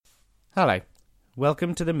Hello,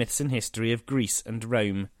 welcome to the Myths and History of Greece and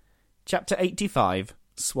Rome. Chapter 85,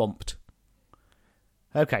 Swamped.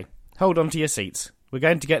 OK, hold on to your seats. We're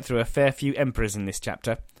going to get through a fair few emperors in this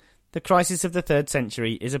chapter. The crisis of the 3rd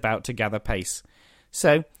century is about to gather pace.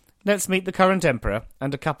 So, let's meet the current emperor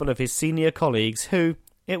and a couple of his senior colleagues who,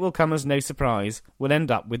 it will come as no surprise, will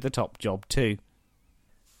end up with the top job too.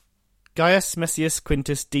 Gaius Messius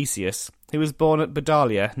Quintus Decius, who was born at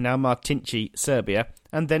Budalia, now Martinci, Serbia,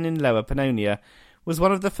 and then in Lower Pannonia, was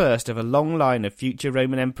one of the first of a long line of future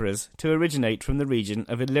Roman emperors to originate from the region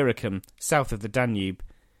of Illyricum, south of the Danube.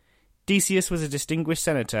 Decius was a distinguished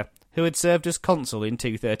senator who had served as consul in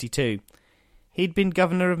 232. He'd been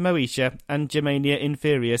governor of Moesia and Germania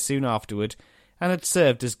Inferior soon afterward, and had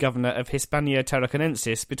served as governor of Hispania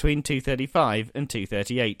Tarraconensis between 235 and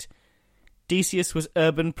 238. Decius was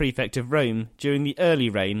urban prefect of Rome during the early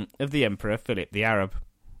reign of the Emperor Philip the Arab.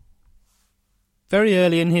 Very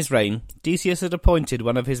early in his reign, Decius had appointed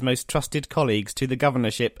one of his most trusted colleagues to the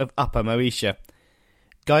governorship of Upper Moesia.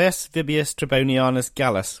 Gaius Vibius Trebonianus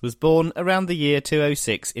Gallus was born around the year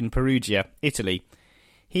 206 in Perugia, Italy.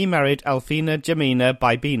 He married Alfina Gemina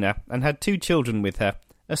Bibina and had 2 children with her,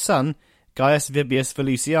 a son, Gaius Vibius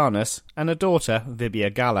Volusianus, and a daughter,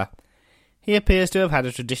 Vibia Galla. He appears to have had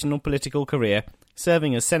a traditional political career,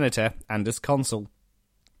 serving as senator and as consul.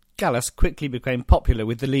 Gallus quickly became popular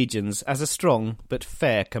with the legions as a strong but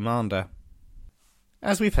fair commander.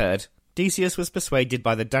 As we've heard, Decius was persuaded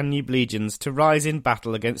by the Danube legions to rise in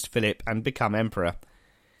battle against Philip and become emperor.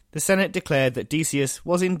 The Senate declared that Decius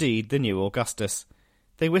was indeed the new Augustus.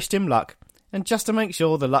 They wished him luck, and just to make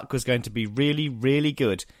sure the luck was going to be really, really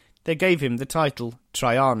good, they gave him the title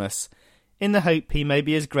Traianus, in the hope he may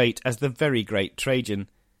be as great as the very great Trajan.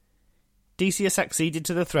 Decius acceded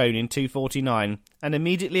to the throne in 249 and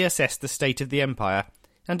immediately assessed the state of the empire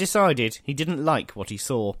and decided he didn't like what he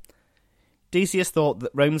saw. Decius thought that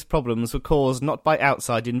Rome's problems were caused not by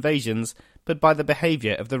outside invasions but by the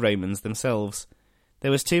behaviour of the Romans themselves. There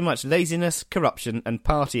was too much laziness, corruption and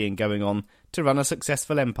partying going on to run a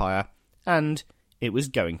successful empire, and it was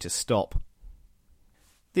going to stop.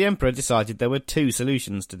 The emperor decided there were 2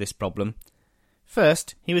 solutions to this problem.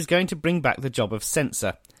 First, he was going to bring back the job of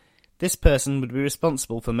censor. This person would be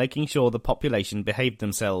responsible for making sure the population behaved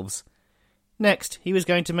themselves. Next, he was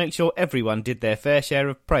going to make sure everyone did their fair share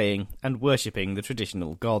of praying and worshipping the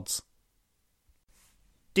traditional gods.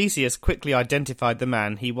 Decius quickly identified the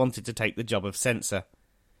man he wanted to take the job of censor.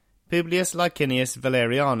 Publius Licinius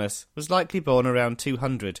Valerianus was likely born around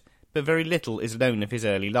 200, but very little is known of his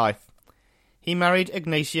early life. He married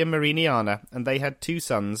Ignatia Mariniana, and they had 2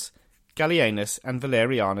 sons, Gallienus and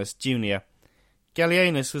Valerianus Jr.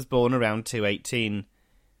 Gallienus was born around 218.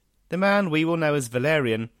 The man we will know as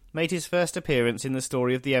Valerian made his first appearance in the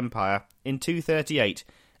story of the empire in 238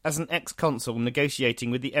 as an ex-consul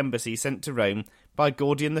negotiating with the embassy sent to Rome by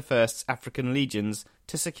Gordian I's African legions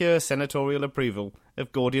to secure senatorial approval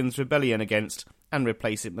of Gordian's rebellion against and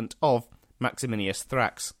replacement of Maximinius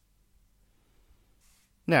Thrax.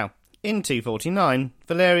 Now, in 249,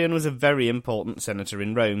 Valerian was a very important senator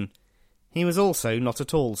in Rome. He was also not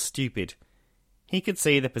at all stupid. He could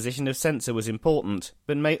see the position of censor was important,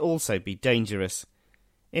 but may also be dangerous.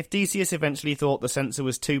 If Decius eventually thought the censor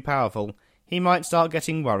was too powerful, he might start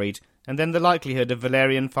getting worried, and then the likelihood of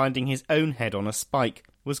Valerian finding his own head on a spike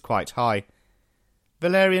was quite high.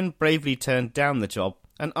 Valerian bravely turned down the job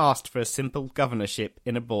and asked for a simple governorship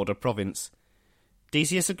in a border province.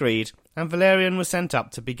 Decius agreed, and Valerian was sent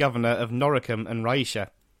up to be governor of Noricum and Rhaetia.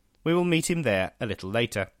 We will meet him there a little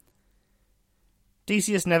later.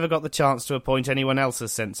 Decius never got the chance to appoint anyone else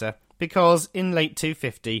as censor, because in late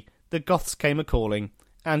 250 the Goths came a-calling,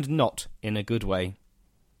 and not in a good way.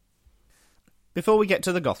 Before we get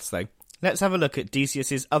to the Goths, though, let's have a look at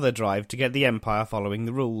Decius's other drive to get the empire following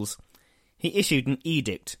the rules. He issued an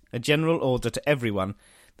edict, a general order to everyone,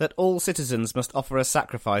 that all citizens must offer a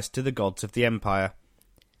sacrifice to the gods of the empire.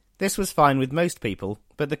 This was fine with most people,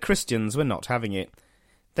 but the Christians were not having it.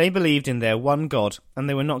 They believed in their one god, and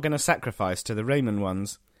they were not going to sacrifice to the Roman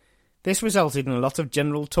ones. This resulted in a lot of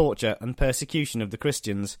general torture and persecution of the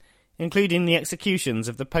Christians, including the executions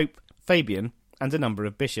of the Pope Fabian and a number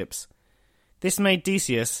of bishops. This made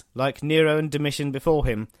Decius, like Nero and Domitian before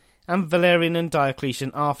him, and Valerian and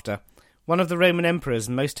Diocletian after, one of the Roman emperors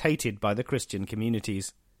most hated by the Christian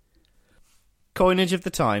communities. Coinage of the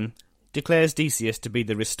time declares Decius to be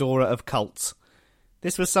the restorer of cults.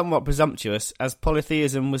 This was somewhat presumptuous, as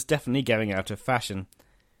polytheism was definitely going out of fashion.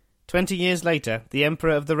 20 years later, the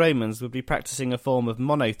Emperor of the Romans would be practicing a form of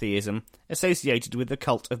monotheism associated with the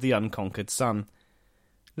cult of the unconquered sun.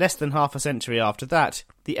 Less than half a century after that,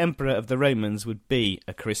 the Emperor of the Romans would be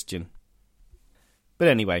a Christian. But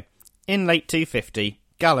anyway, in late 250,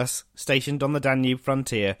 Gallus, stationed on the Danube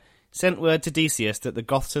frontier, sent word to Decius that the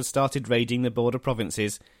Goths had started raiding the border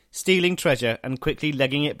provinces, stealing treasure and quickly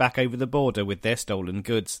legging it back over the border with their stolen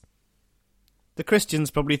goods. The Christians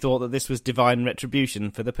probably thought that this was divine retribution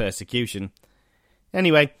for the persecution.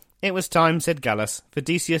 Anyway, it was time, said Gallus, for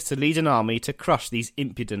Decius to lead an army to crush these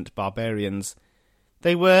impudent barbarians.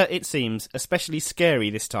 They were, it seems, especially scary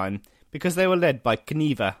this time, because they were led by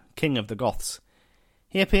Cniva, king of the Goths.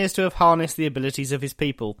 He appears to have harnessed the abilities of his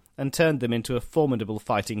people and turned them into a formidable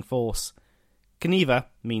fighting force. Cniva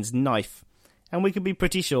means knife, and we can be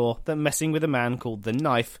pretty sure that messing with a man called the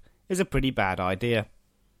Knife is a pretty bad idea.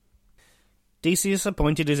 Decius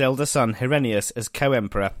appointed his elder son Herennius as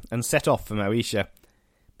co-emperor and set off for Moesia.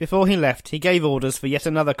 Before he left, he gave orders for yet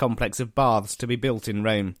another complex of baths to be built in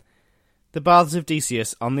Rome. The baths of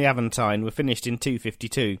Decius on the Aventine were finished in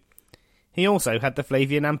 252. He also had the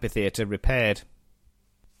Flavian amphitheatre repaired.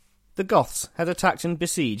 The Goths had attacked and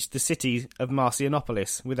besieged the city of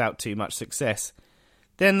Marcianopolis without too much success.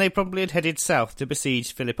 Then they probably had headed south to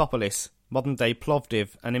besiege Philippopolis, modern-day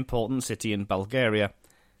Plovdiv, an important city in Bulgaria.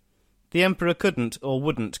 The emperor couldn't or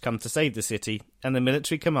wouldn't come to save the city, and the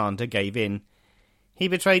military commander gave in. He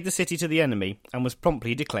betrayed the city to the enemy and was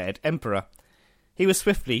promptly declared emperor. He was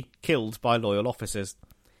swiftly killed by loyal officers.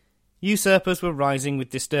 Usurpers were rising with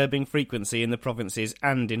disturbing frequency in the provinces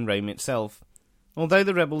and in Rome itself. Although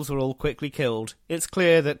the rebels were all quickly killed, it's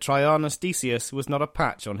clear that Traianus Decius was not a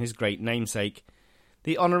patch on his great namesake.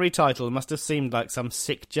 The honorary title must have seemed like some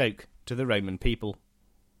sick joke to the Roman people.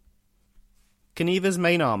 Cniva's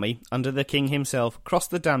main army, under the king himself,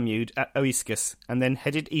 crossed the Danube at Oiscus and then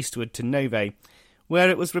headed eastward to Novae, where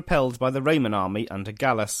it was repelled by the Roman army under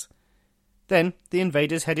Gallus. Then the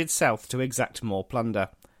invaders headed south to exact more plunder.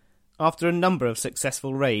 After a number of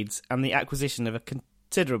successful raids and the acquisition of a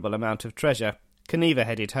considerable amount of treasure, Cniva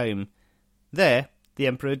headed home. There, the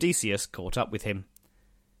Emperor Decius caught up with him.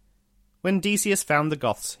 When Decius found the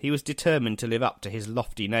Goths, he was determined to live up to his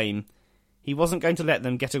lofty name. He wasn't going to let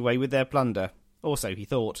them get away with their plunder, or so he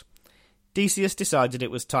thought. Decius decided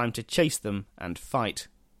it was time to chase them and fight.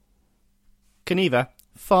 Cniva,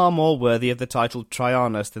 far more worthy of the title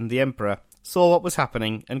Traianus than the Emperor, saw what was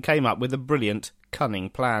happening and came up with a brilliant, cunning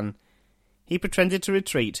plan. He pretended to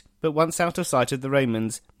retreat, but once out of sight of the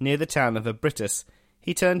Romans, near the town of Abritus,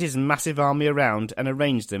 he turned his massive army around and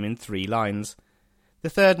arranged them in 3 lines. The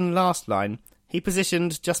third and last line he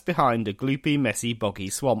positioned just behind a gloopy, messy, boggy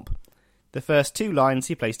swamp. The first 2 lines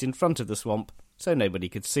he placed in front of the swamp, so nobody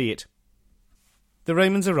could see it. The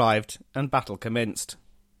Romans arrived, and battle commenced.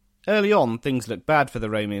 Early on, things looked bad for the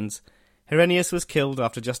Romans. Herennius was killed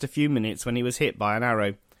after just a few minutes when he was hit by an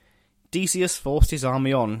arrow. Decius forced his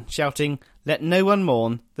army on, shouting, "Let no one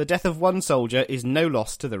mourn, the death of one soldier is no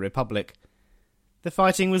loss to the Republic." The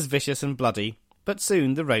fighting was vicious and bloody, but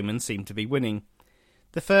soon the Romans seemed to be winning.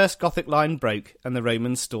 The first Gothic line broke, and the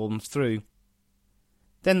Romans stormed through.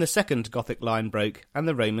 Then the second Gothic line broke, and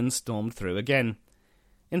the Romans stormed through again.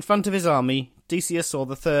 In front of his army, Decius saw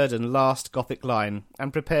the third and last Gothic line,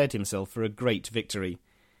 and prepared himself for a great victory.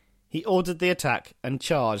 He ordered the attack, and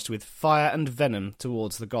charged with fire and venom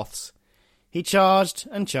towards the Goths. He charged,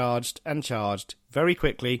 and charged, and charged, very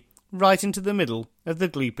quickly, right into the middle of the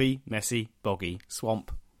gloopy, messy, boggy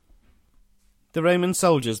swamp. The Roman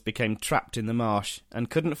soldiers became trapped in the marsh, and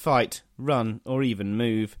couldn't fight, run, or even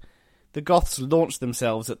move. The Goths launched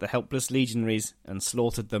themselves at the helpless legionaries, and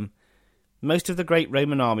slaughtered them. Most of the great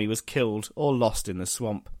Roman army was killed or lost in the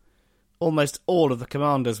swamp. Almost all of the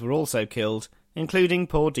commanders were also killed, including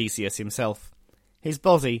poor Decius himself. His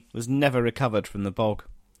body was never recovered from the bog.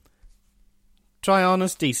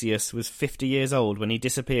 Traianus Decius was 50 years old when he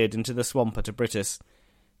disappeared into the swamp at Abritus.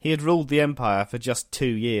 He had ruled the empire for just 2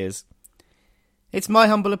 years. It's my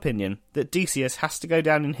humble opinion that Decius has to go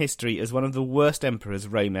down in history as one of the worst emperors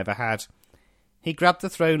Rome ever had. He grabbed the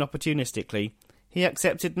throne opportunistically. He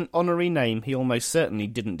accepted an honorary name he almost certainly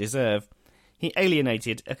didn't deserve. He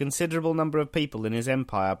alienated a considerable number of people in his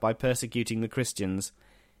empire by persecuting the Christians.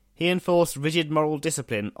 He enforced rigid moral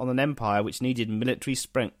discipline on an empire which needed military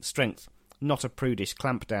strength, not a prudish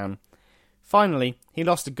clampdown. Finally, he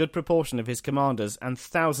lost a good proportion of his commanders and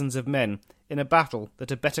thousands of men in a battle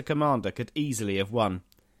that a better commander could easily have won.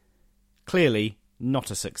 Clearly, not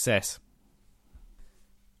a success.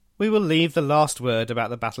 We will leave the last word about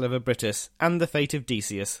the Battle of Abritus and the fate of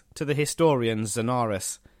Decius to the historian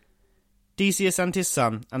Zanarus. Decius and his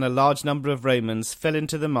son and a large number of Romans fell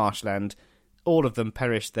into the marshland. All of them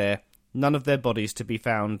perished there, none of their bodies to be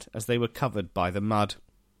found, as they were covered by the mud.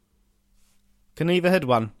 Cniva had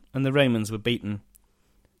won, and the Romans were beaten.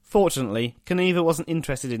 Fortunately, Cniva wasn't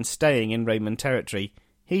interested in staying in Roman territory.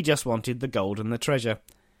 He just wanted the gold and the treasure.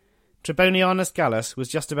 Trebonianus Gallus was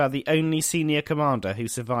just about the only senior commander who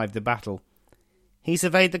survived the battle. He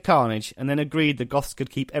surveyed the carnage and then agreed the Goths could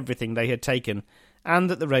keep everything they had taken, and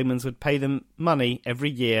that the Romans would pay them money every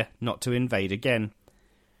year not to invade again.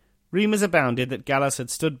 Rumours abounded that Gallus had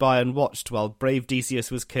stood by and watched while brave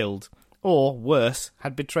Decius was killed, or, worse,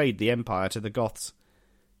 had betrayed the empire to the Goths.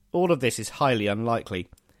 All of this is highly unlikely.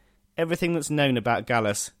 Everything that's known about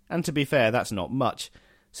Gallus, and to be fair that's not much,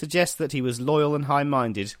 suggests that he was loyal and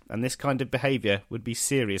high-minded, and this kind of behaviour would be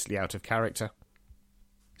seriously out of character.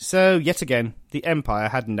 So, yet again, the empire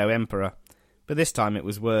had no emperor. But this time it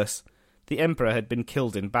was worse. The emperor had been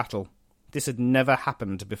killed in battle. This had never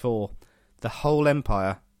happened before. The whole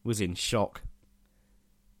empire was in shock.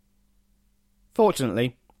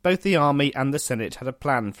 Fortunately, both the army and the Senate had a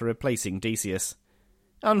plan for replacing Decius.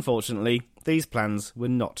 Unfortunately, these plans were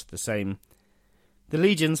not the same. The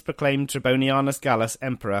legions proclaimed Trebonianus Gallus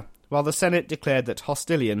emperor, while the Senate declared that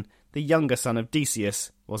Hostilian, the younger son of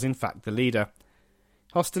Decius, was in fact the leader.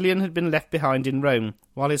 Hostilian had been left behind in Rome,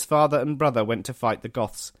 while his father and brother went to fight the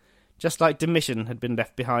Goths, just like Domitian had been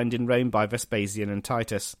left behind in Rome by Vespasian and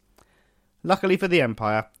Titus. Luckily for the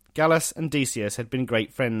empire, Gallus and Decius had been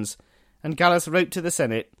great friends, and Gallus wrote to the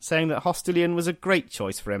Senate saying that Hostilian was a great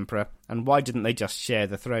choice for emperor, and why didn't they just share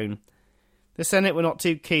the throne? The Senate were not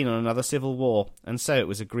too keen on another civil war, and so it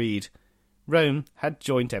was agreed. Rome had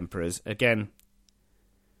joint emperors again.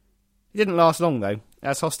 It didn't last long, though,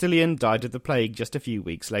 as Hostilian died of the plague just a few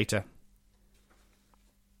weeks later.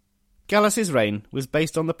 Gallus's reign was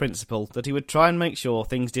based on the principle that he would try and make sure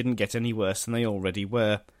things didn't get any worse than they already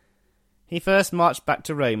were. He first marched back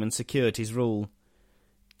to Rome and secured his rule.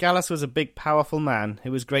 Gallus was a big, powerful man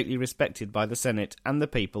who was greatly respected by the Senate and the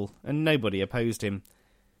people, and nobody opposed him.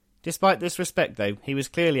 Despite this respect, though, he was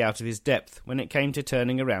clearly out of his depth when it came to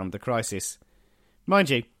turning around the crisis. Mind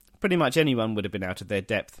you, pretty much anyone would have been out of their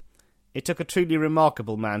depth. It took a truly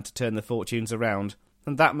remarkable man to turn the fortunes around,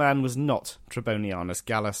 and that man was not Trebonianus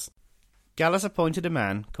Gallus. Gallus appointed a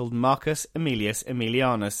man called Marcus Aemilius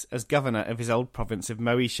Aemilianus as governor of his old province of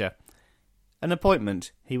Moesia, an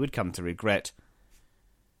appointment he would come to regret.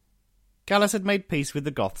 Gallus had made peace with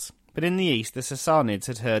the Goths, but in the east the Sassanids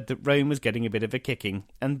had heard that Rome was getting a bit of a kicking,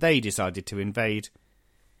 and they decided to invade.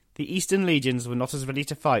 The eastern legions were not as ready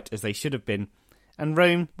to fight as they should have been, and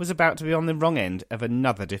Rome was about to be on the wrong end of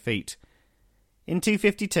another defeat. In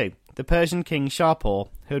 252, the Persian king Shapur,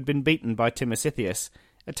 who had been beaten by Timasitheus,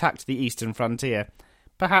 attacked the eastern frontier,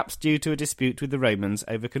 perhaps due to a dispute with the Romans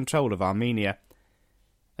over control of Armenia.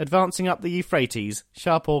 Advancing up the Euphrates,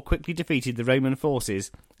 Shapur quickly defeated the Roman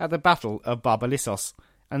forces at the Battle of Barbalissos,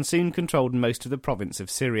 and soon controlled most of the province of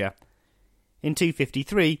Syria. In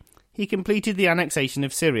 253, he completed the annexation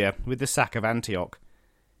of Syria with the sack of Antioch.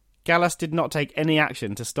 Gallus did not take any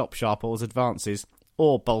action to stop Shapur's advances,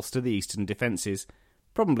 or bolster the eastern defences,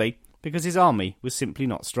 probably because his army was simply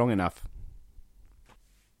not strong enough.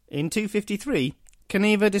 In 253,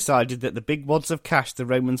 Cniva decided that the big wads of cash the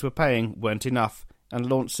Romans were paying weren't enough, and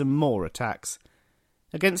launched some more attacks.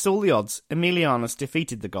 Against all the odds, Aemilianus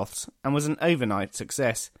defeated the Goths and was an overnight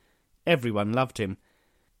success. Everyone loved him.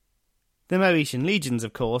 The Moesian legions,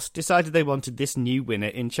 of course, decided they wanted this new winner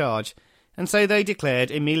in charge, and so they declared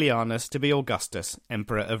Aemilianus to be Augustus,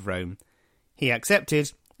 Emperor of Rome. He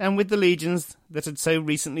accepted, and with the legions that had so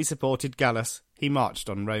recently supported Gallus, he marched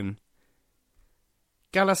on Rome.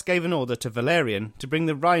 Gallus gave an order to Valerian to bring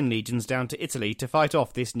the Rhine legions down to Italy to fight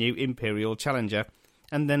off this new imperial challenger,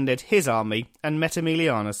 and then led his army and met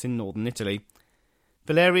Aemilianus in northern Italy.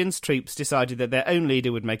 Valerian's troops decided that their own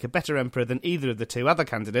leader would make a better emperor than either of the two other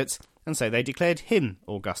candidates, and so they declared him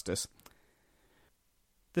Augustus.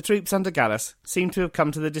 The troops under Gallus seemed to have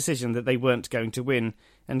come to the decision that they weren't going to win,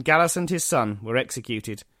 and Gallus and his son were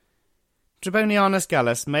executed. Trebonianus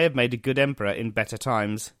Gallus may have made a good emperor in better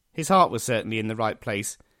times. His heart was certainly in the right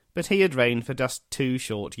place, but he had reigned for just 2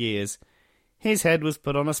 short years. His head was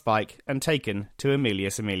put on a spike and taken to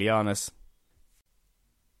Aemilius Aemilianus.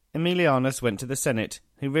 Aemilianus went to the Senate,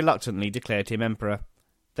 who reluctantly declared him emperor.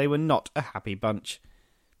 They were not a happy bunch.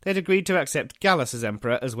 They had agreed to accept Gallus as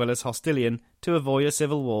emperor as well as Hostilian to avoid a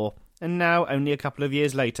civil war, and now, only a couple of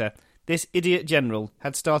years later, this idiot general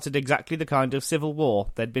had started exactly the kind of civil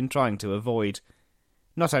war they'd been trying to avoid.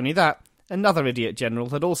 Not only that, another idiot general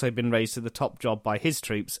had also been raised to the top job by his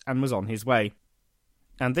troops and was on his way.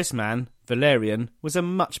 And this man, Valerian, was a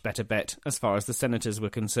much better bet as far as the senators were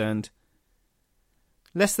concerned.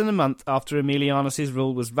 Less than a month after Aemilianus'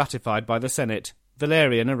 rule was ratified by the Senate,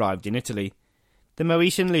 Valerian arrived in Italy. The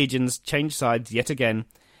Moesian legions changed sides yet again,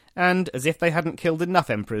 and, as if they hadn't killed enough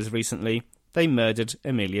emperors recently, they murdered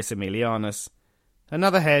Aemilius Aemilianus.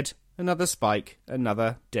 Another head, another spike,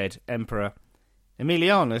 another dead emperor.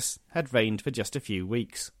 Aemilianus had reigned for just a few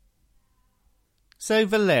weeks. So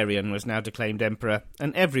Valerian was now declaimed emperor,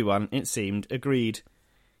 and everyone, it seemed, agreed.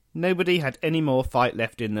 Nobody had any more fight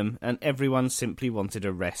left in them, and everyone simply wanted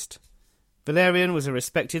a rest. Valerian was a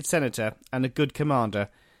respected senator and a good commander,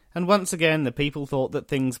 and once again the people thought that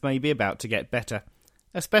things may be about to get better,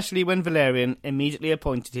 especially when Valerian immediately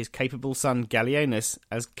appointed his capable son Gallienus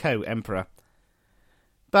as co-emperor.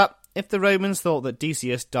 But if the Romans thought that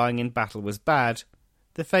Decius dying in battle was bad,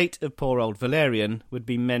 the fate of poor old Valerian would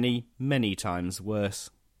be many, many times worse.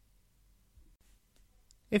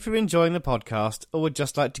 If you're enjoying the podcast or would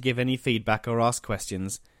just like to give any feedback or ask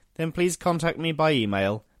questions, then please contact me by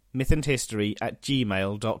email,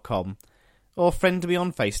 mythandhistory@gmail.com, or friend me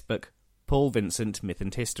on Facebook, Paul Vincent Myth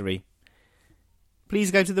and History.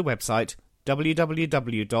 Please go to the website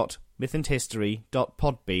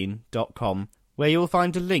www.mythandhistory.podbean.com, where you will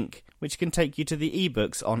find a link which can take you to the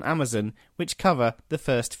ebooks on Amazon which cover the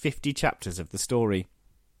first 50 chapters of the story.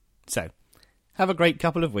 So, have a great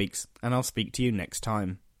couple of weeks, and I'll speak to you next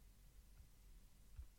time.